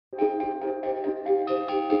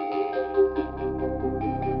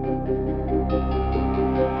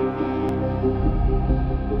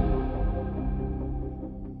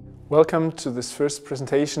Welcome to this first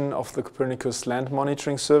presentation of the Copernicus Land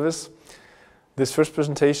Monitoring service. This first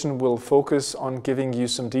presentation will focus on giving you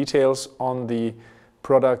some details on the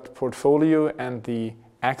product portfolio and the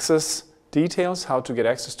access details, how to get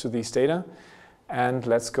access to these data. And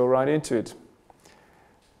let's go right into it.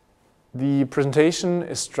 The presentation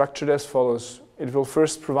is structured as follows. It will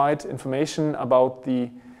first provide information about the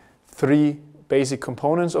three basic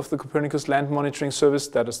components of the Copernicus Land Monitoring service,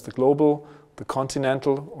 that is the global, the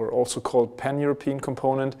continental, or also called pan-European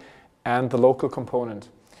component, and the local component,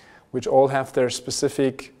 which all have their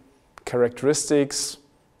specific characteristics,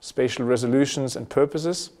 spatial resolutions, and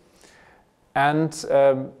purposes. And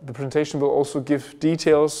the presentation will also give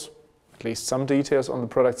details, at least some details, on the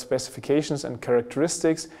product specifications and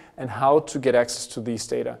characteristics and how to get access to these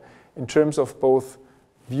data in terms of both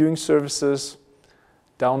viewing services,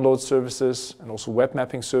 download services, and also web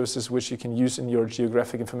mapping services which you can use in your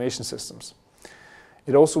geographic information systems.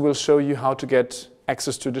 It also will show you how to get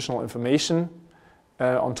access to additional information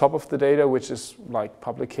on top of the data, which is like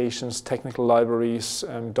publications, technical libraries,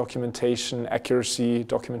 documentation, accuracy,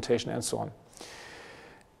 documentation, and so on.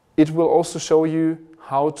 It will also show you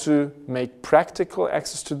how to make practical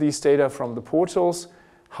access to these data from the portals,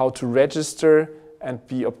 how to register and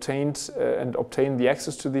obtain the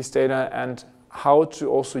access to these data, and how to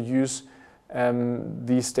also use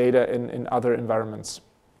these data in other environments.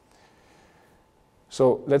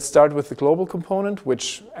 So let's start with the global component,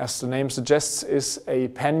 which, as the name suggests, is a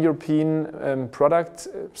pan-European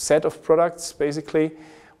set of products, basically,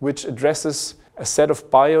 which addresses a set of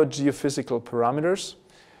biogeophysical parameters,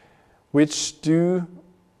 which do,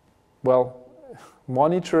 well,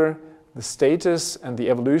 monitor the status and the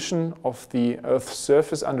evolution of the Earth's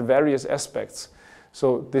surface under various aspects.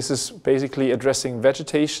 So this is basically addressing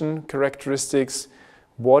vegetation characteristics,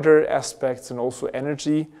 water aspects, and also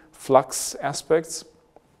energy flux aspects.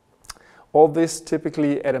 All this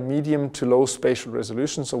typically at a medium to low spatial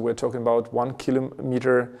resolution. So we're talking about 1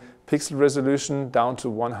 kilometer pixel resolution down to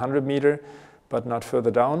 100 meter, but not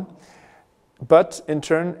further down. But in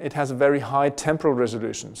turn, it has a very high temporal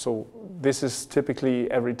resolution. So this is typically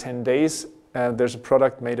every 10 days. There's a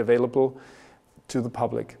product made available to the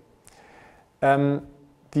public.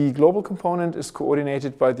 The global component is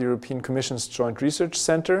coordinated by the European Commission's Joint Research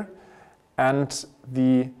Center, and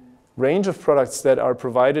the range of products that are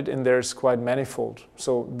provided in there is quite manifold.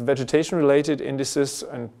 So the vegetation-related indices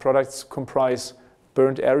and products comprise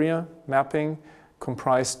burnt area mapping,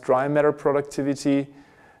 comprise dry matter productivity,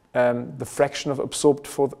 the fraction of absorbed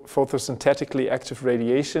photosynthetically active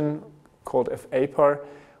radiation, called FAPAR,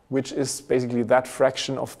 which is basically that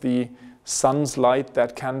fraction of the sun's light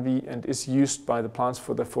that can be and is used by the plants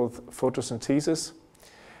for their photosynthesis.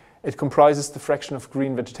 It comprises the fraction of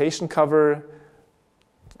green vegetation cover,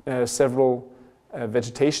 several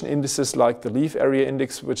vegetation indices like the leaf area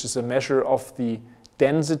index, which is a measure of the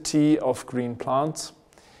density of green plants.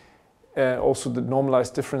 Also the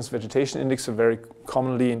normalized difference vegetation index, a very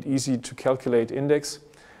commonly and easy to calculate index,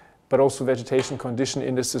 but also vegetation condition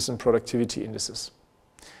indices and productivity indices.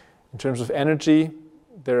 In terms of energy,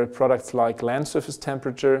 there are products like land surface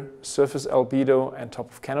temperature, surface albedo, and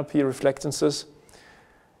top of canopy reflectances.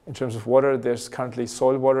 In terms of water, there's currently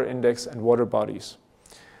soil water index and water bodies.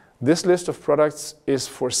 This list of products is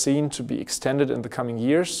foreseen to be extended in the coming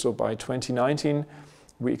years. So by 2019,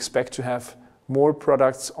 we expect to have more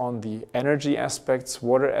products on the energy aspects,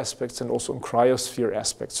 water aspects, and also on cryosphere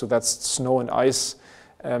aspects. So that's snow and ice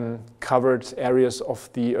covered areas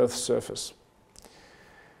of the Earth's surface.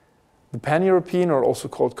 The pan-European, or also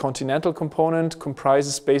called continental component,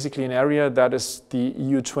 comprises basically an area that is the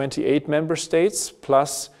EU 28 member states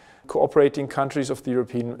plus cooperating countries of the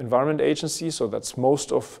European Environment Agency. So that's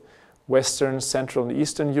most of Western, Central, and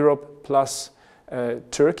Eastern Europe plus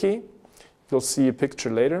Turkey. You'll see a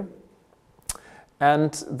picture later.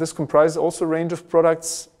 And this comprises also a range of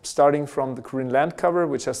products starting from the Korean land cover,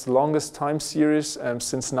 which has the longest time series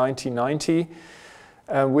since 1990.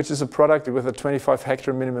 Which is a product with a 25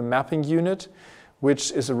 hectare minimum mapping unit,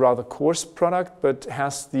 which is a rather coarse product, but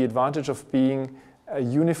has the advantage of being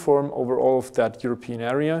uniform over all of that European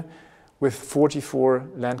area, with 44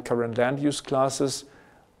 land cover and land use classes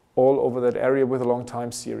all over that area with a long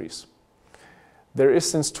time series. There is,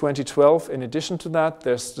 since 2012, in addition to that,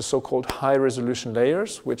 there's the so-called high resolution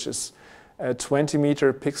layers, which is 20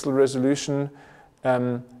 meter pixel resolution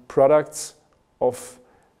products of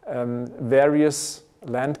various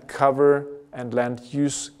land cover and land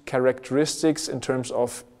use characteristics in terms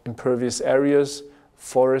of impervious areas,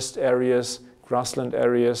 forest areas, grassland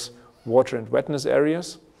areas, water and wetness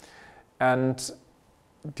areas, and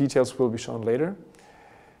details will be shown later.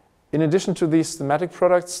 In addition to these thematic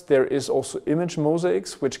products, there is also image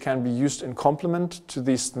mosaics, which can be used in complement to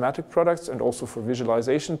these thematic products and also for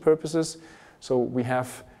visualization purposes. So we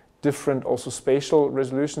have different also spatial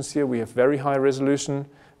resolutions here. We have very high resolution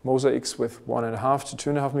mosaics with 1.5 to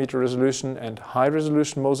 2.5 meter resolution and high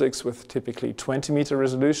resolution mosaics with typically 20 meter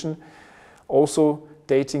resolution, also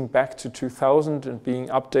dating back to 2000 and being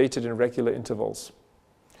updated in regular intervals.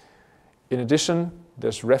 In addition,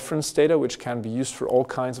 there's reference data which can be used for all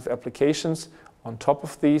kinds of applications on top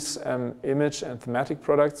of these image and thematic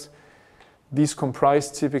products. These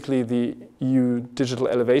comprise typically the EU Digital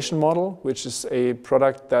Elevation Model, which is a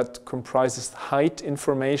product that comprises height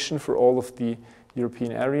information for all of the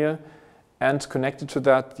European area, and connected to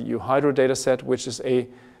that the EU Hydro dataset, which is a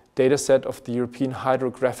dataset of the European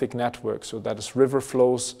hydrographic network. So that is river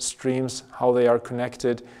flows, streams, how they are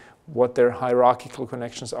connected, what their hierarchical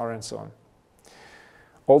connections are, and so on.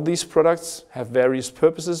 All these products have various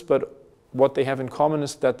purposes, but what they have in common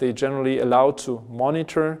is that they generally allow to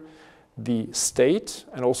monitor the state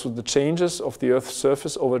and also the changes of the Earth's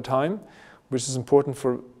surface over time, which is important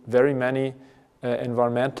for very many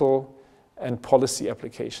environmental and policy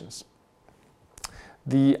applications.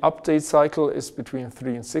 The update cycle is between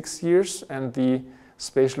 3 and 6 years, and the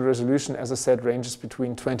spatial resolution, as I said, ranges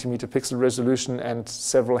between 20 meter pixel resolution and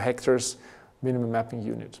several hectares minimum mapping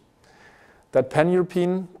unit. That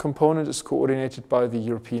pan-European component is coordinated by the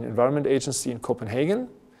European Environment Agency in Copenhagen.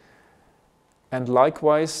 And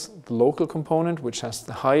likewise, the local component, which has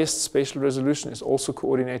the highest spatial resolution, is also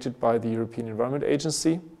coordinated by the European Environment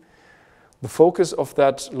Agency. The focus of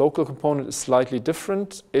that local component is slightly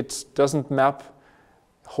different. It doesn't map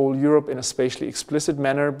whole Europe in a spatially explicit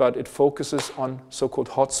manner, but it focuses on so-called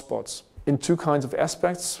hotspots in two kinds of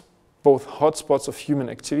aspects, both hotspots of human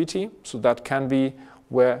activity, so that can be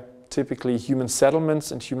where typically human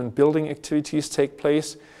settlements and human building activities take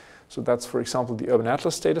place. So that's, for example, the Urban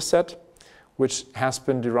Atlas dataset, which has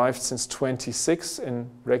been derived since 2006 in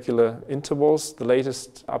regular intervals. The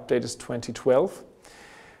latest update is 2012.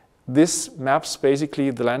 This maps basically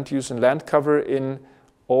the land use and land cover in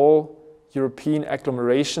all European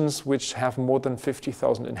agglomerations which have more than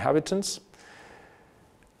 50,000 inhabitants.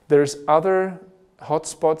 There's other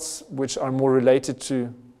hotspots which are more related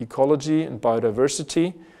to ecology and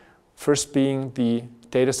biodiversity. First being the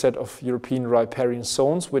dataset of European riparian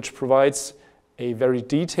zones, which provides a very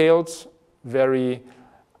detailed, very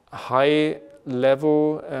high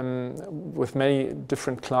level, with many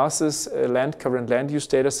different classes, land cover and land use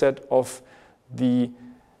dataset of the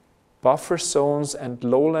buffer zones and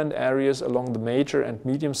lowland areas along the major and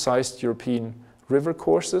medium-sized European river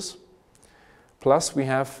courses. Plus, we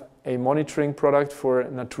have a monitoring product for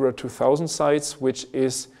Natura 2000 sites, which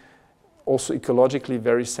is also ecologically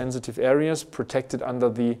very sensitive areas protected under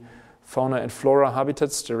the Fauna and Flora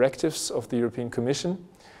Habitats directives of the European Commission.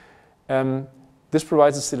 This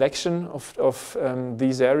provides a selection of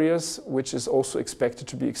these areas, which is also expected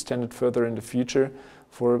to be extended further in the future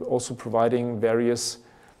for also providing various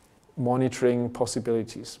monitoring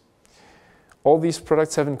possibilities. All these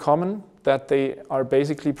products have in common that they are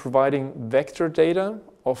basically providing vector data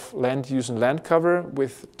of land use and land cover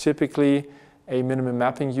with typically a minimum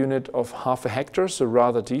mapping unit of 0.5 hectare, so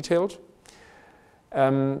rather detailed.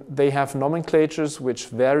 They have nomenclatures which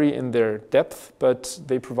vary in their depth, but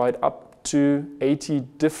they provide up to 80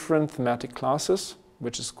 different thematic classes,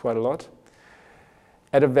 which is quite a lot,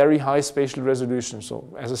 at a very high spatial resolution. So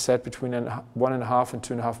as I said, between 1.5 and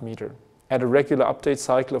 2.5 meter, at a regular update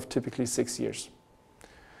cycle of typically 6 years.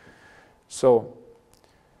 So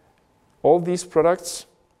all these products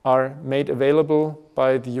are made available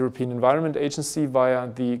by the European Environment Agency via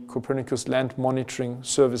the Copernicus Land Monitoring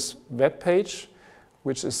Service webpage,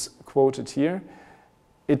 which is quoted here.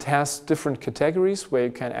 It has different categories where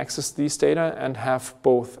you can access these data and have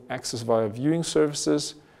both access via viewing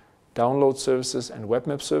services, download services, and web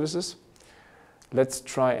map services. Let's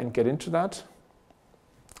try and get into that.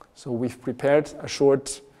 So we've prepared a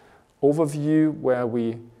short overview where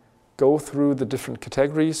we go through the different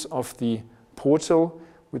categories of the portal,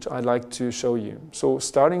 which I'd like to show you. So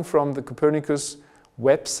starting from the Copernicus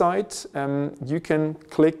website, you can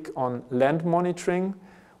click on Land Monitoring,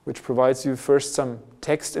 which provides you first some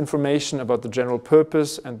text information about the general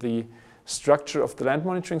purpose and the structure of the land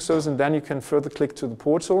monitoring service, and then you can further click to the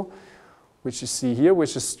portal, which you see here,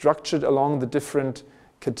 which is structured along the different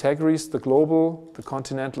categories, the global, the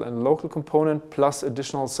continental, and local component, plus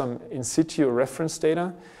additional some in situ reference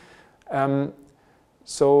data.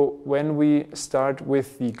 So when we start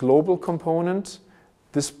with the global component,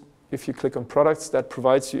 this, if you click on products, that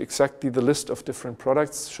provides you exactly the list of different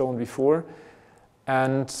products shown before.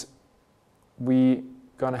 And we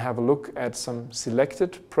going to have a look at some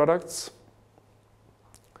selected products.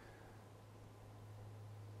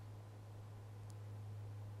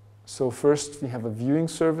 So first we have a viewing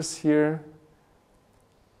service here.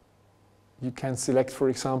 You can select, for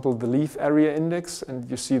example, the leaf area index, and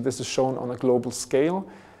you see this is shown on a global scale.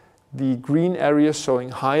 The green areas showing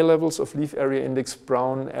high levels of leaf area index,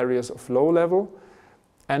 brown areas of low level.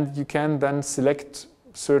 And you can then select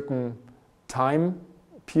certain time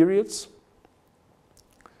periods.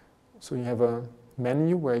 So you have a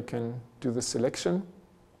menu where you can do the selection.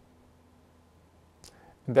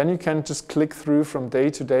 And then you can just click through from day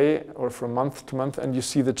to day or from month to month, and you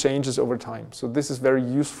see the changes over time. So this is very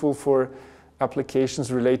useful for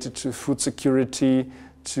applications related to food security,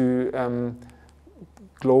 to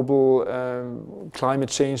global climate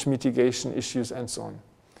change mitigation issues, and so on.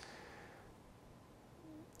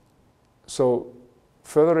 So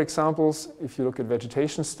further examples, if you look at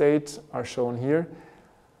vegetation state, are shown here.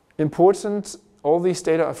 Important, all these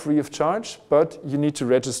data are free of charge, but you need to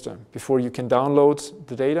register before you can download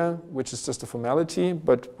the data, which is just a formality,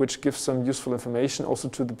 but which gives some useful information also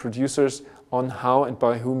to the producers on how and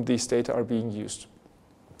by whom these data are being used.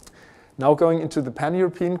 Now going into the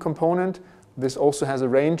pan-European component, this also has a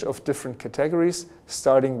range of different categories,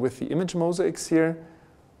 starting with the image mosaics here.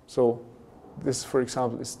 So this, for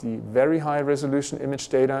example, is the very high resolution image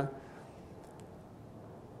data.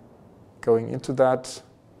 Going into that,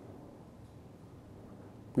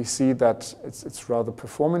 we see that it's rather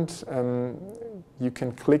performant. You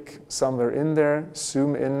can click somewhere in there,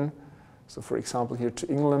 zoom in. So for example, here to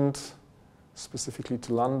England, specifically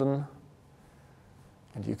to London.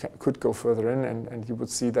 And you could go further in, and you would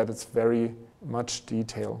see that it's very much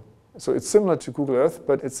detail. So it's similar to Google Earth,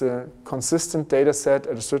 but it's a consistent data set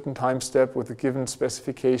at a certain time step with a given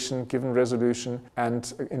specification, given resolution,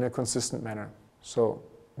 and in a consistent manner. So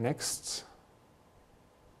next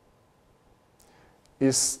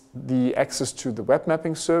is the access to the web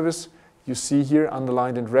mapping service. You see here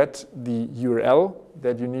underlined in red the URL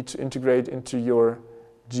that you need to integrate into your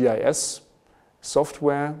GIS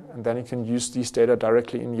software, and then you can use these data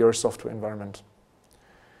directly in your software environment.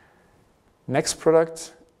 Next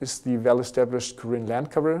product is the well-established Korean land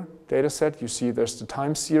cover dataset. You see there's the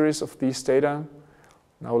time series of these data.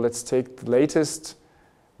 Now let's take the latest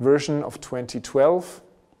version of 2012.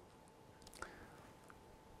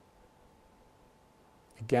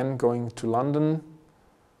 Again, going to London.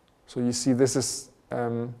 So you see this is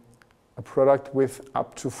a product with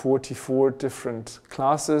up to 44 different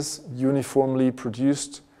classes, uniformly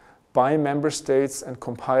produced by member states and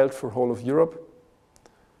compiled for whole of Europe.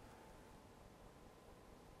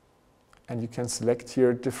 And you can select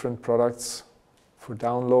here different products for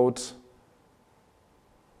download.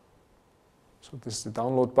 So this is the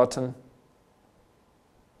download button.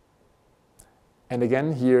 And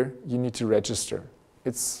again, here you need to register.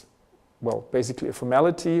 It's, well, basically a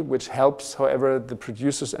formality which helps, however, the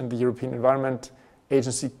producers and the European Environment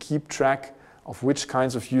Agency keep track of which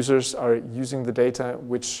kinds of users are using the data,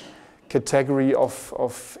 which category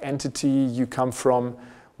of entity you come from,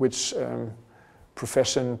 which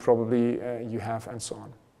profession probably you have, and so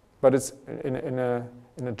on. But it's in a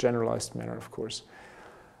generalized manner, of course.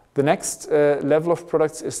 The next level of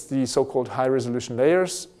products is the so-called high-resolution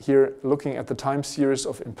layers. Here, looking at the time series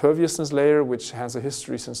of imperviousness layer, which has a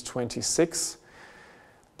history since 26.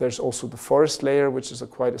 There's also the forest layer, which is a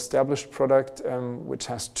quite established product, which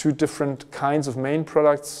has two different kinds of main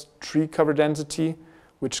products. Tree cover density,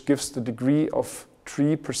 which gives the degree of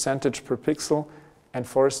tree percentage per pixel, and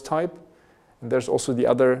forest type. And there's also the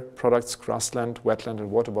other products, grassland, wetland,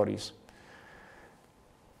 and water bodies.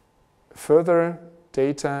 Further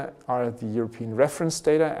data are the European reference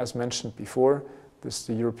data, as mentioned before. This is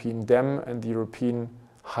the European DEM and the European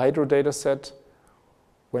hydro data set.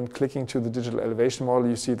 When clicking to the digital elevation model,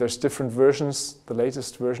 you see there's different versions. The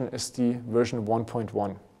latest version is the version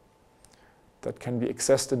 1.1. That can be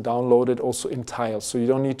accessed and downloaded also in tiles. So you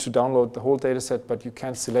don't need to download the whole data set, but you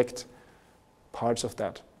can select parts of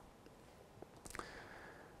that.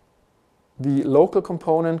 The local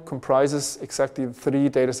component comprises exactly the three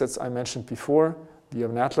datasets I mentioned before: the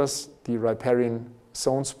Urban Atlas, the riparian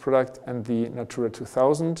zones product, and the Natura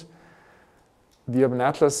 2000. The Urban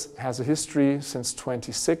Atlas has a history since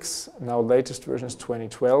 26, now latest version is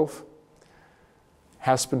 2012.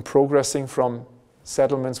 Has been progressing from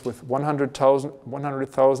settlements with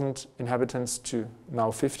 100,000 inhabitants to now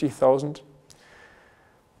 50,000.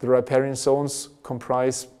 The riparian zones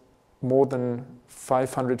comprise more than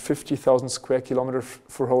 550,000 square kilometers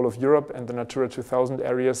for whole of Europe, and the Natura 2000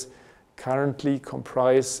 areas currently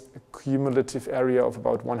comprise a cumulative area of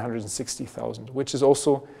about 160,000, which is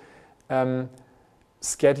also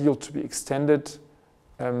scheduled to be extended.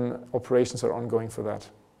 Operations are ongoing for that.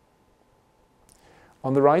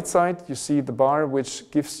 On the right side, you see the bar which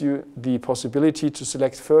gives you the possibility to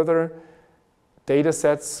select further data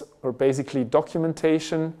sets or basically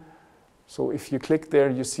documentation. So if you click there,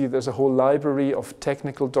 you see there's a whole library of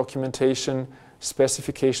technical documentation,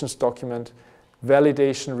 specifications document,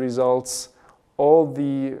 validation results, all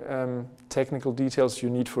the technical details you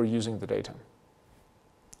need for using the data.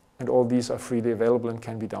 And all these are freely available and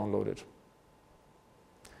can be downloaded.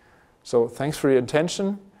 So thanks for your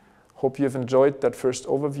attention. Hope you've enjoyed that first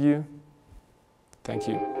overview. Thank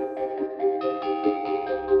you.